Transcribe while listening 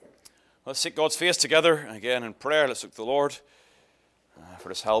Let's seek God's face together again in prayer. Let's look to the Lord for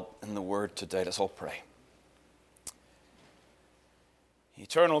His help in the Word today. Let's all pray.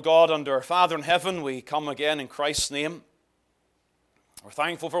 Eternal God and our Father in heaven, we come again in Christ's name. We're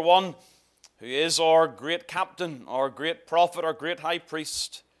thankful for one who is our great captain, our great prophet, our great high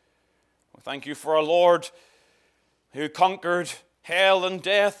priest. We thank you for our Lord who conquered hell and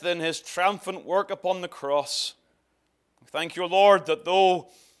death in His triumphant work upon the cross. We thank you, Lord, that though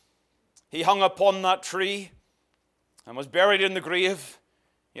He hung upon that tree and was buried in the grave,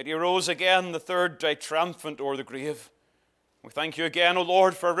 yet He rose again the third day triumphant o'er the grave. We thank you again, O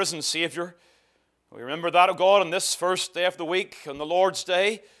Lord, for a risen Savior. We remember that, O God, on this first day of the week, on the Lord's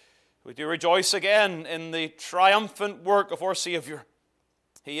Day. We do rejoice again in the triumphant work of our Savior.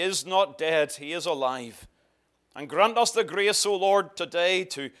 He is not dead, He is alive. And grant us the grace, O Lord, today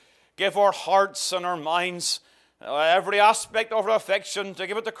to give our hearts and our minds, every aspect of our affection, to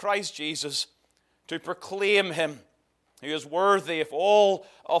give it to Christ Jesus, to proclaim Him who is worthy of all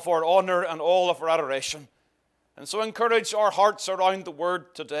of our honor and all of our adoration. And so encourage our hearts around the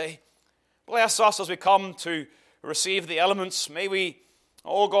Word today. Bless us as we come to receive the elements. May we,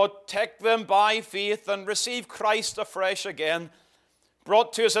 O God, take them by faith and receive Christ afresh again,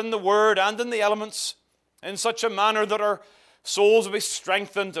 brought to us in the Word and in the elements, in such a manner that our souls will be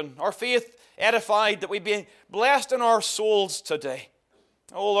strengthened and our faith edified, that we be blessed in our souls today.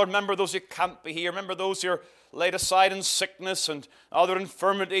 Oh Lord, remember those who can't be here. Remember those who are laid aside in sickness and other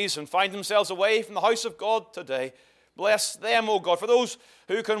infirmities and find themselves away from the house of God today. Bless them, O God. For those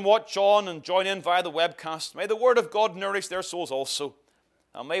who can watch on and join in via the webcast, may the Word of God nourish their souls also.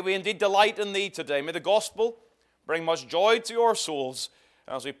 And may we indeed delight in Thee today. May the gospel bring much joy to your souls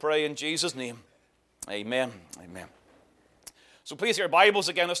as we pray in Jesus' name. Amen. Amen. So please get your Bibles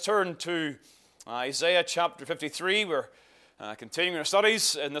again. Let's turn to Isaiah chapter 53. We're continuing our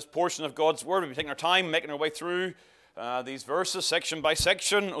studies in this portion of God's Word. We've been taking our time, making our way through these verses section by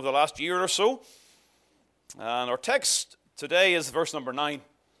section over the last year or so. And our text today is verse number 9.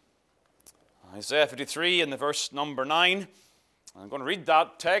 Isaiah 53 and the verse number 9. I'm going to read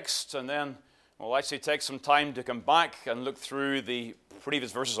that text and then we'll actually take some time to come back and look through the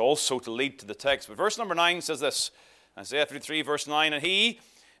previous verses also to lead to the text. But verse number 9 says this, Isaiah 53 verse 9, "And He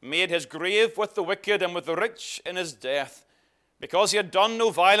made His grave with the wicked and with the rich in his death, because He had done no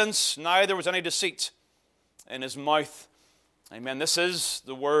violence, neither was any deceit in His mouth." Amen. This is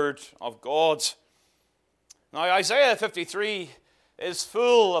the Word of God. Now, Isaiah 53 is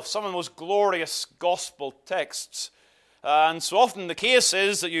full of some of the most glorious gospel texts. And so often the case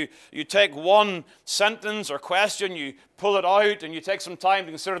is that you take one sentence or question, you pull it out, and you take some time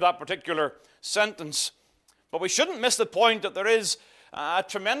to consider that particular sentence. But we shouldn't miss the point that there is a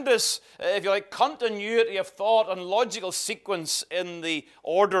tremendous, if you like, continuity of thought and logical sequence in the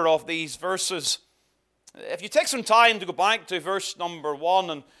order of these verses. If you take some time to go back to verse number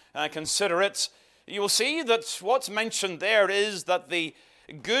 1 and consider it, you will see that what's mentioned there is that the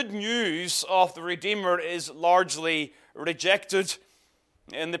good news of the Redeemer is largely rejected.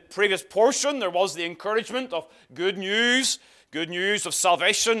 In the previous portion, there was the encouragement of good news of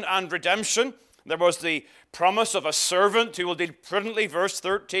salvation and redemption. There was the promise of a servant who will deal prudently, verse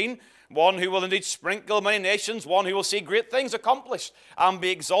 13, one who will indeed sprinkle many nations, one who will see great things accomplished and be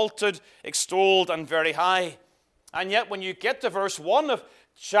exalted, extolled, and very high. And yet when you get to verse 1 of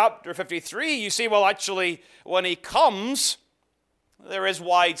chapter 53, you see, well, actually, when He comes, there is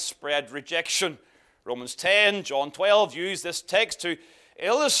widespread rejection. Romans 10, John 12 use this text to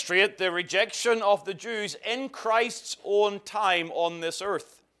illustrate the rejection of the Jews in Christ's own time on this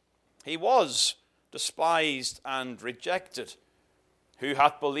earth. He was despised and rejected. Who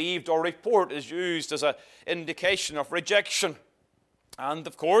hath believed our report is used as an indication of rejection. And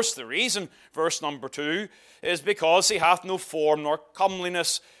of course, the reason, verse number 2, is because He hath no form nor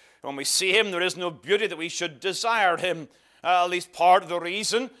comeliness. When we see Him, there is no beauty that we should desire Him. At least part of the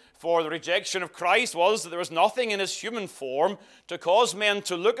reason for the rejection of Christ was that there was nothing in His human form to cause men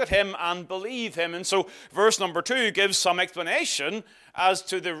to look at Him and believe Him. And so verse number 2 gives some explanation as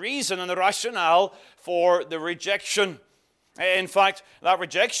to the reason and the rationale for the rejection. In fact, that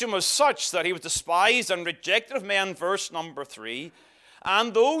rejection was such that He was despised and rejected of men, verse number 3.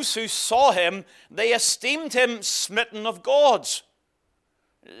 And those who saw Him, they esteemed Him smitten of God.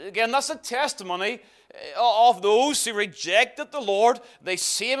 Again, that's a testimony of those who rejected the Lord. They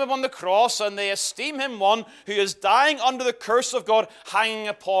see Him on the cross and they esteem Him one who is dying under the curse of God, hanging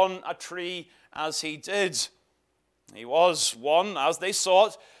upon a tree as He did. He was one, as they saw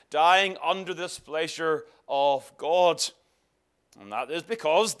it, dying under the displeasure of God. And that is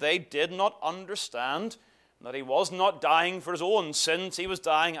because they did not understand that he was not dying for his own sins, he was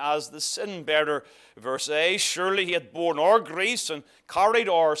dying as the sin-bearer. Verse A, surely he had borne our griefs and carried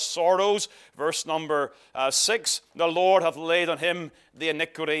our sorrows. Verse number 6, the Lord hath laid on him the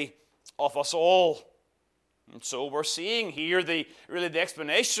iniquity of us all. And so we're seeing here the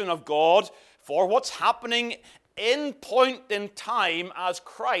explanation of God for what's happening in point in time as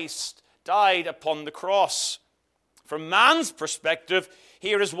Christ died upon the cross. From man's perspective,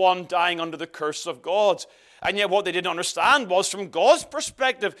 here is one dying under the curse of God. And yet what they didn't understand was, from God's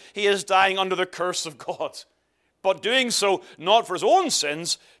perspective, he is dying under the curse of God. But doing so not for his own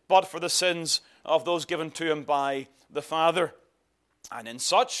sins, but for the sins of those given to him by the Father. And in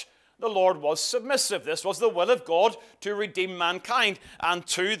such, the Lord was submissive. This was the will of God to redeem mankind. And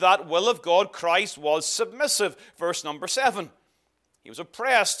to that will of God, Christ was submissive. Verse number 7. He was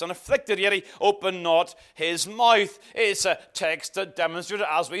oppressed and afflicted, yet he opened not his mouth. It's a text that demonstrated,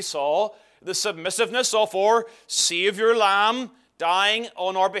 as we saw, the submissiveness of our Savior Lamb dying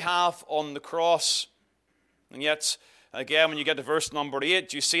on our behalf on the cross. And yet, again, when you get to verse number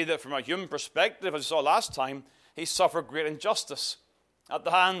 8, you see that from a human perspective, as we saw last time, he suffered great injustice at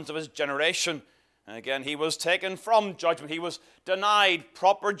the hands of his generation. And again, he was taken from judgment. He was denied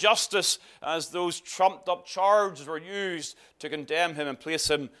proper justice as those trumped-up charges were used to condemn him and place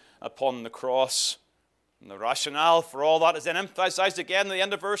him upon the cross. And the rationale for all that is then emphasized again at the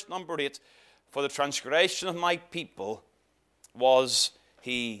end of verse number 8. For the transgression of my people was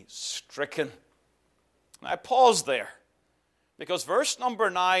he stricken. And I pause there, because verse number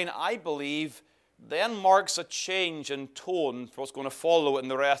 9, I believe, then marks a change in tone for what's going to follow in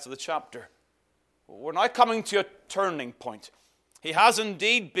the rest of the chapter. We're now coming to a turning point. He has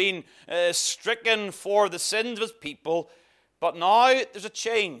indeed been stricken for the sins of his people, but now there's a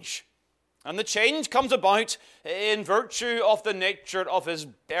change. And the change comes about in virtue of the nature of his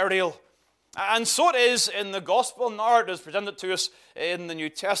burial. And so it is in the gospel narratives presented to us in the New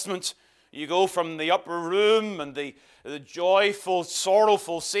Testament. You go from the upper room and the joyful,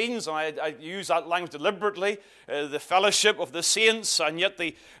 sorrowful scenes, and I use that language deliberately, the fellowship of the saints, and yet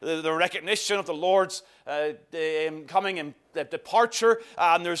the recognition of the Lord's coming and departure,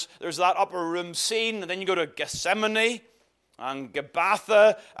 and there's that upper room scene, and then you go to Gethsemane, and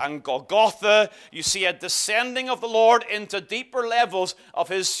Gabbatha, and Golgotha. You see a descending of the Lord into deeper levels of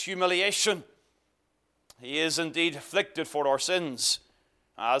his humiliation. He is indeed afflicted for our sins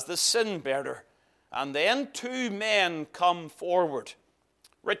as the sin-bearer. And then two men come forward,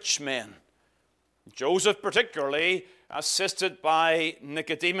 rich men. Joseph particularly, assisted by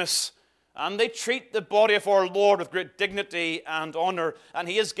Nicodemus. And they treat the body of our Lord with great dignity and honor. And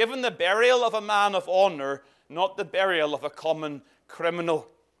he is given the burial of a man of honor, not the burial of a common criminal.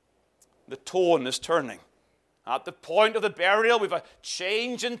 The tone is turning. At the point of the burial, we have a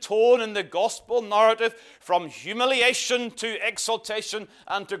change in tone in the gospel narrative from humiliation to exaltation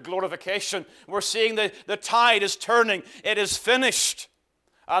and to glorification. We're seeing the tide is turning. It is finished.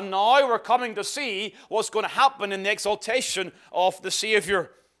 And now we're coming to see what's going to happen in the exaltation of the Savior.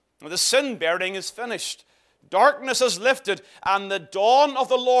 The sin bearing is finished. Darkness is lifted, and the dawn of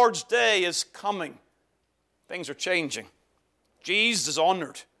the Lord's day is coming. Things are changing. Jesus is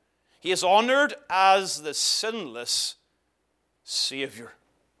honored. He is honored as the sinless Savior,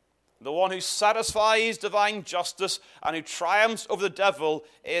 the one who satisfies divine justice and who triumphs over the devil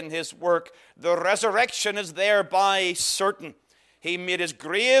in his work. The resurrection is thereby certain. He made his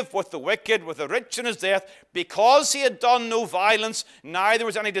grave with the wicked, with the rich in his death, because he had done no violence, neither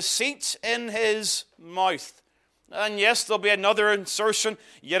was any deceit in his mouth. And yes, there'll be another insertion.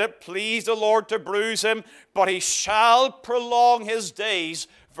 Yet it pleased the Lord to bruise him, but he shall prolong his days.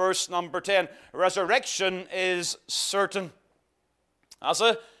 Verse number 10. Resurrection is certain. As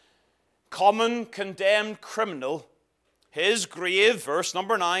a common condemned criminal, his grave, verse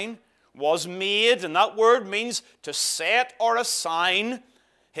number 9, was made, and that word means to set or assign.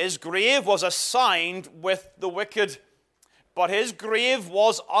 His grave was assigned with the wicked. But his grave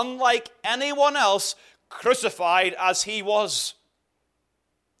was unlike anyone else crucified as he was.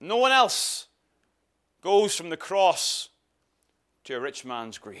 No one else goes from the cross to a rich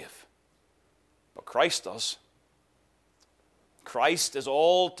man's grave. But Christ does. Christ is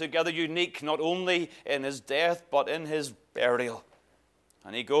altogether unique, not only in his death, but in his burial.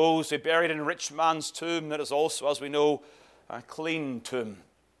 And he goes to be buried in a rich man's tomb that is also, as we know, a clean tomb.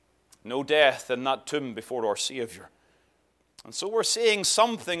 No death in that tomb before our Savior. And so we're seeing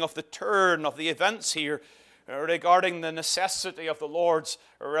something of the turn of the events here regarding the necessity of the Lord's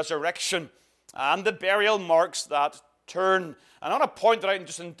resurrection. And the burial marks that turn. And I want to point that out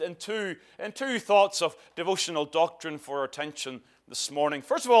just in two thoughts of devotional doctrine for our attention this morning.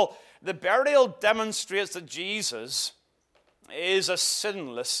 First of all, the burial demonstrates that Jesus is a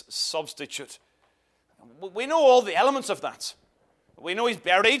sinless substitute. We know all the elements of that. We know he's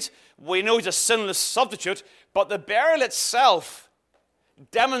buried. We know he's a sinless substitute. But the burial itself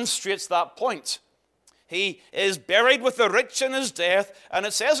demonstrates that point. He is buried with the rich in his death. And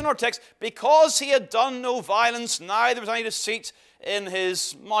it says in our text, because he had done no violence, neither was any deceit in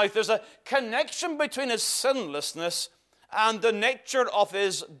his mouth. There's a connection between his sinlessness and the nature of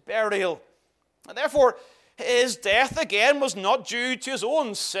his burial. And therefore, his death again was not due to his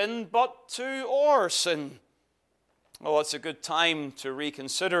own sin, but to our sin. Oh, it's a good time to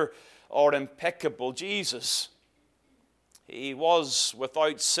reconsider our impeccable Jesus. He was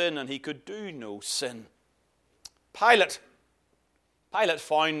without sin, and he could do no sin. Pilate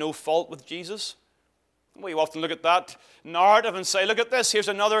found no fault with Jesus. We often look at that narrative and say, look at this, here's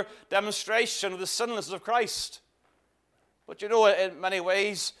another demonstration of the sinlessness of Christ. But you know, in many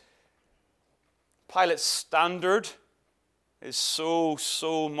ways, Pilate's standard is so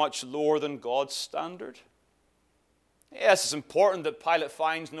much lower than God's standard. Yes, it's important that Pilate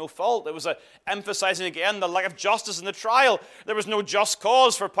finds no fault. It was emphasizing again the lack of justice in the trial. There was no just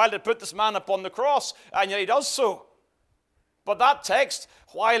cause for Pilate to put this man upon the cross, and yet he does so. But that text,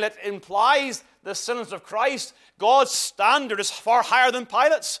 while it implies the sinlessness of Christ, God's standard is far higher than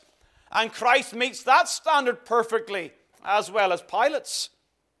Pilate's. And Christ meets that standard perfectly, as well as Pilate's.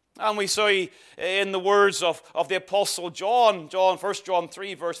 And we see in the words of the Apostle John, 1 John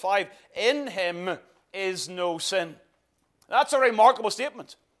 3, verse 5, in him is no sin. That's a remarkable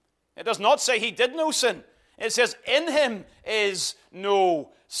statement. It does not say he did no sin. It says in him is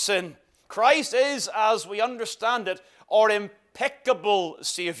no sin. Christ is, as we understand it, our impeccable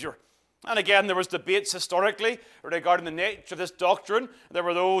Savior. And again, there was debates historically regarding the nature of this doctrine. There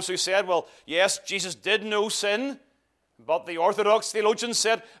were those who said, well, yes, Jesus did no sin. But the Orthodox theologians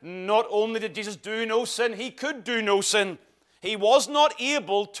said, not only did Jesus do no sin, he could do no sin. He was not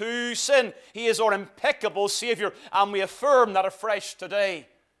able to sin. He is our impeccable Savior, and we affirm that afresh today.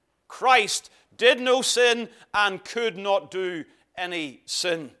 Christ did no sin and could not do any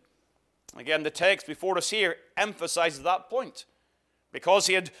sin. Again, the text before us here emphasizes that point. Because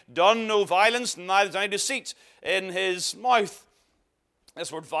he had done no violence, neither was any deceit in his mouth.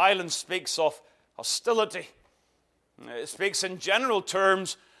 This word violence speaks of hostility. It speaks in general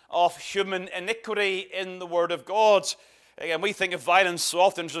terms of human iniquity in the Word of God. Again, we think of violence so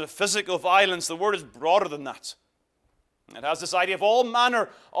often as physical violence. The word is broader than that. It has this idea of all manner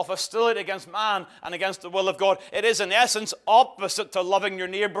of hostility against man and against the will of God. It is, in essence, opposite to loving your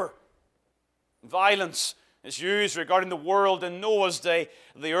neighbor. Violence is used regarding the world in Noah's day.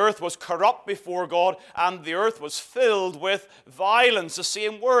 The earth was corrupt before God, and the earth was filled with violence, the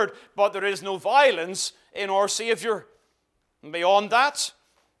same word. But there is no violence in our Savior. And beyond that,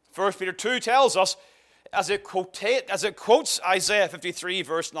 1 Peter 2 tells us, as it quotes Isaiah 53,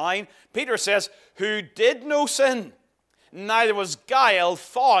 verse 9, Peter says, who did no sin, neither was guile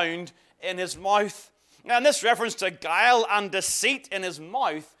found in his mouth. And this reference to guile and deceit in his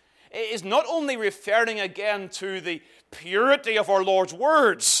mouth is not only referring again to the purity of our Lord's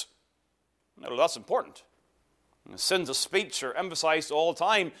words. No, that's important. The sins of speech are emphasized all the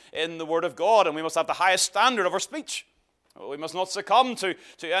time in the Word of God, and we must have the highest standard of our speech. We must not succumb to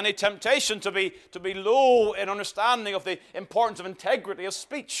any temptation to be low in understanding of the importance of integrity of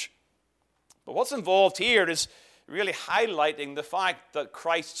speech. But what's involved here is really highlighting the fact that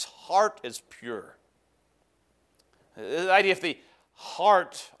Christ's heart is pure. The idea of the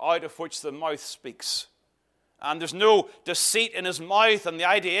heart out of which the mouth speaks. And there's no deceit in his mouth, and the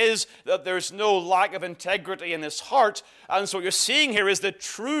idea is that there's no lack of integrity in his heart. And so what you're seeing here is the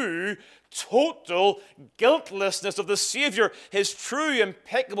true, total guiltlessness of the Savior, his true,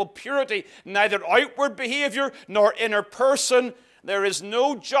 impeccable purity, neither outward behavior nor inner person. There is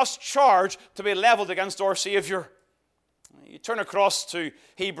no just charge to be leveled against our Savior. You turn across to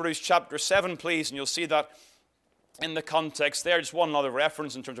Hebrews chapter 7, please, and you'll see that in the context there. Just one other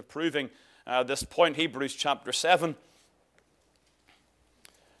reference in terms of proving this point, Hebrews chapter 7.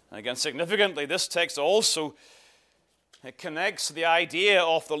 And again, significantly, this text also connects the idea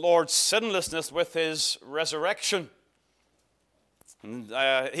of the Lord's sinlessness with his resurrection.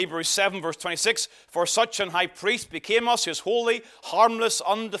 Hebrews 7, verse 26, for such an high priest became us, who is holy, harmless,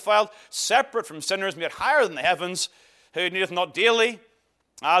 undefiled, separate from sinners, made higher than the heavens, who needeth not daily,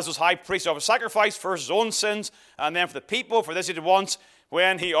 as was high priest, of a sacrifice for his own sins, and then for the people, for this he did once,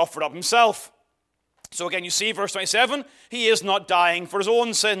 when he offered up himself. So again, you see, verse 27, he is not dying for his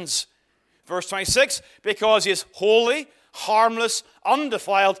own sins. Verse 26, because he is holy, harmless,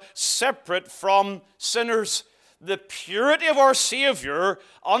 undefiled, separate from sinners. the purity of our Savior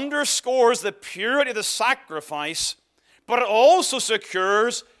underscores the purity of the sacrifice, but it also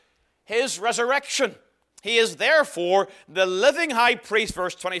secures his resurrection. He is therefore the living high priest,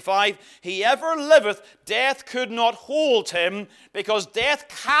 verse 25. He ever liveth, death could not hold him, because death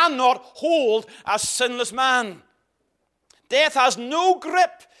cannot hold a sinless man. Death has no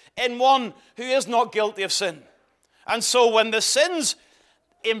grip in one who is not guilty of sin. And so when the sins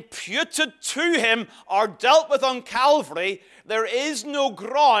imputed to him are dealt with on Calvary, there is no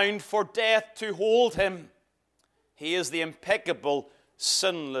ground for death to hold him. He is the impeccable,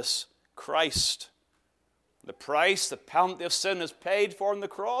 sinless Christ. The price, the penalty of sin is paid for on the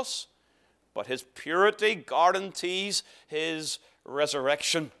cross, but his purity guarantees his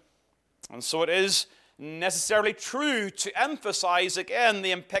resurrection. And so it is necessarily true to emphasize again the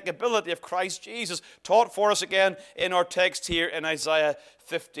impeccability of Christ Jesus, taught for us again in our text here in Isaiah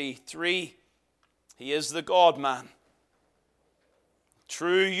 53. He is the God-man.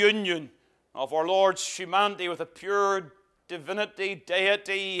 True union of our Lord's humanity with a pure divinity,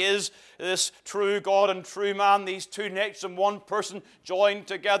 deity. He is this true God and true man, these two natures in one person joined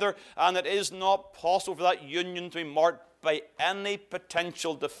together, and it is not possible for that union to be marked by any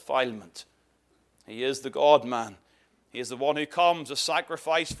potential defilement. He is the God-man. He is the one who comes to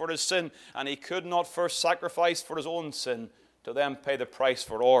sacrifice for his sin, and he could not first sacrifice for his own sin to then pay the price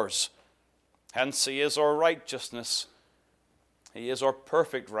for ours. Hence, he is our righteousness. He is our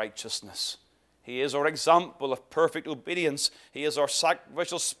perfect righteousness. He is our example of perfect obedience. He is our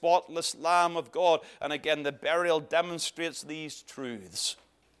sacrificial, spotless Lamb of God. And again, the burial demonstrates these truths.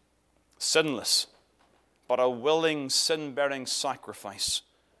 Sinless, but a willing, sin-bearing sacrifice.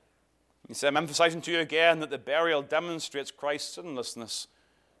 You see, I'm emphasizing to you again that the burial demonstrates Christ's sinlessness,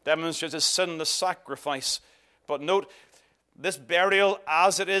 demonstrates his sinless sacrifice. But note, this burial,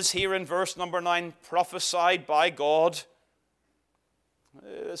 as it is here in verse number 9, prophesied by God,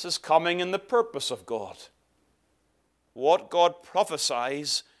 this is coming in the purpose of God. What God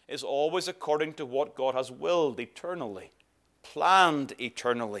prophesies is always according to what God has willed eternally, planned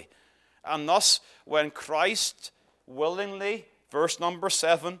eternally. And thus, when Christ willingly, verse number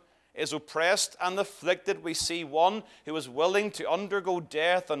 7, is oppressed and afflicted, we see one who is willing to undergo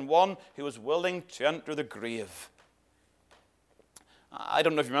death and one who is willing to enter the grave. I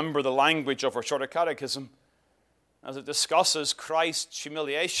don't know if you remember the language of our Shorter Catechism as it discusses Christ's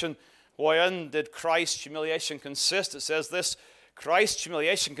humiliation. Wherein did Christ's humiliation consist? It says this: Christ's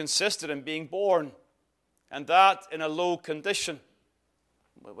humiliation consisted in being born, and that in a low condition.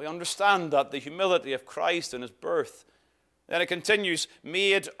 We understand that, the humility of Christ in his birth. Then it continues,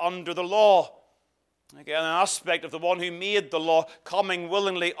 made under the law. Again, an aspect of the one who made the law, coming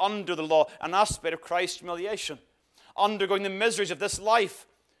willingly under the law, an aspect of Christ's humiliation. Undergoing the miseries of this life,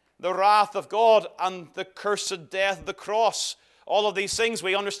 the wrath of God, and the cursed death of the cross. All of these things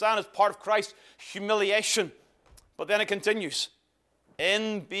we understand as part of Christ's humiliation. But then it continues,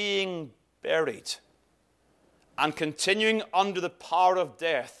 in being buried and continuing under the power of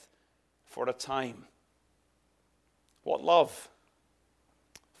death for a time. What love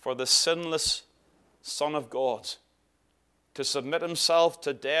for the sinless Son of God to submit himself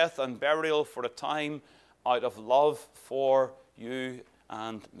to death and burial for a time out of love for you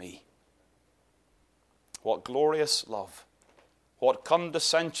and me. What glorious love. What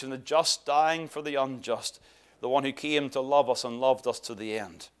condescension, the just dying for the unjust, the one who came to love us and loved us to the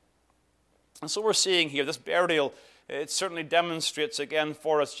end. And so we're seeing here this burial, it certainly demonstrates again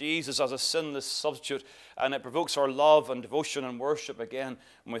for us Jesus as a sinless substitute, and it provokes our love and devotion and worship again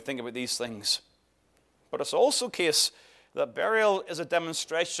when we think about these things. But it's also the case that burial is a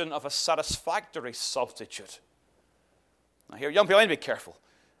demonstration of a satisfactory substitute. Now here, young people, I need to be careful.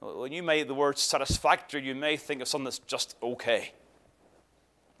 When you make the word satisfactory, you may think of something that's just okay.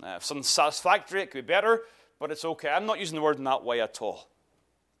 If something's satisfactory, it could be better, but it's okay. I'm not using the word in that way at all.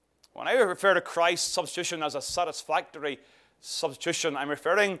 When I refer to Christ's substitution as a satisfactory substitution, I'm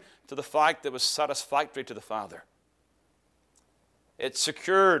referring to the fact that it was satisfactory to the Father. It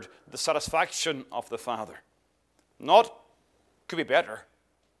secured the satisfaction of the Father. Not could be better,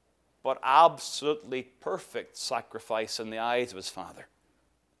 but absolutely perfect sacrifice in the eyes of his Father.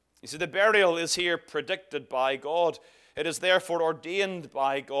 You see, the burial is here predicted by God. It is therefore ordained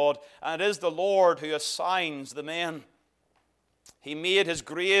by God, and it is the Lord who assigns the men. He made his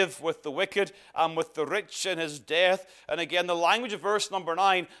grave with the wicked and with the rich in his death. And again, the language of verse number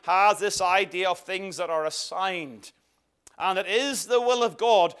 9 has this idea of things that are assigned. And it is the will of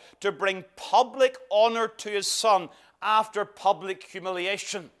God to bring public honor to his Son after public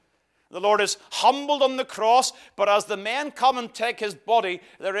humiliation. The Lord is humbled on the cross, but as the men come and take his body,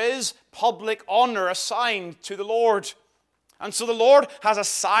 there is public honor assigned to the Lord. And so the Lord has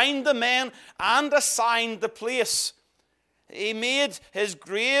assigned the men and assigned the place. He made his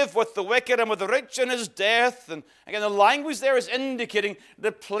grave with the wicked and with the rich in his death. And again, the language there is indicating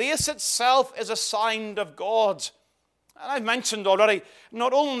the place itself is assigned of God. And I've mentioned already,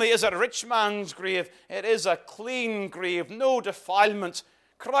 not only is it a rich man's grave, it is a clean grave, no defilement.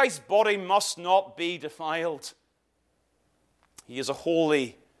 Christ's body must not be defiled. He is a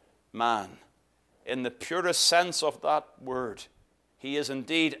holy man in the purest sense of that word. He is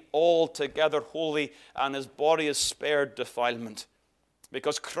indeed altogether holy, and his body is spared defilement.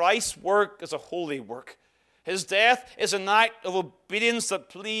 Because Christ's work is a holy work. His death is an act of obedience that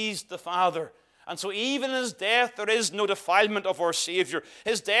pleased the Father. And so even in his death, there is no defilement of our Savior.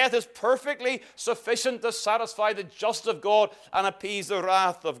 His death is perfectly sufficient to satisfy the justice of God and appease the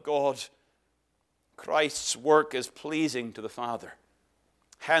wrath of God. Christ's work is pleasing to the Father.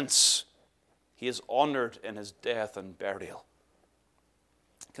 Hence, he is honored in his death and burial.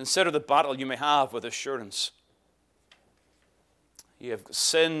 Consider the battle you may have with assurance. You have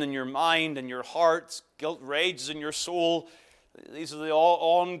sin in your mind and your heart. Guilt rages in your soul. These are the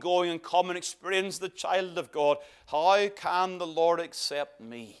ongoing and common experience of the child of God. How can the Lord accept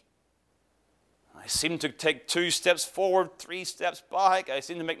me? I seem to take 2 steps forward, 3 steps back. I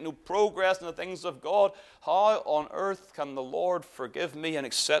seem to make no progress in the things of God. How on earth can the Lord forgive me and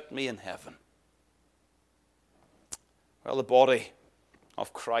accept me in heaven? Well, the body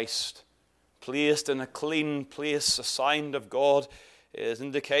of Christ, placed in a clean place, assigned of God, is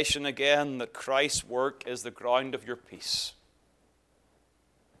indication again that Christ's work is the ground of your peace.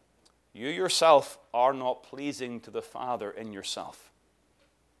 You yourself are not pleasing to the Father in yourself,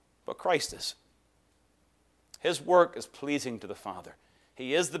 but Christ is. His work is pleasing to the Father.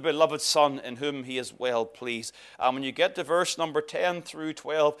 He is the beloved Son in whom he is well pleased. And when you get to verse number 10 through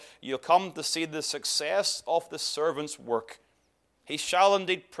 12, you'll come to see the success of the servant's work. He shall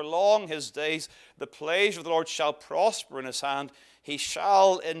indeed prolong his days. The pleasure of the Lord shall prosper in his hand. He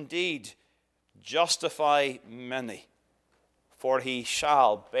shall indeed justify many, for he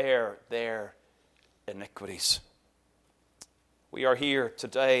shall bear their iniquities. We are here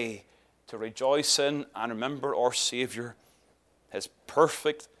today to rejoice in and remember our Savior, his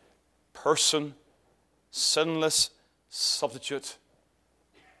perfect person, sinless substitute,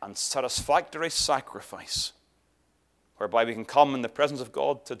 and satisfactory sacrifice, whereby we can come in the presence of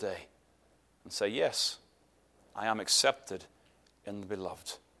God today and say, yes, I am accepted in the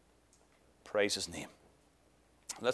beloved. Praise his name.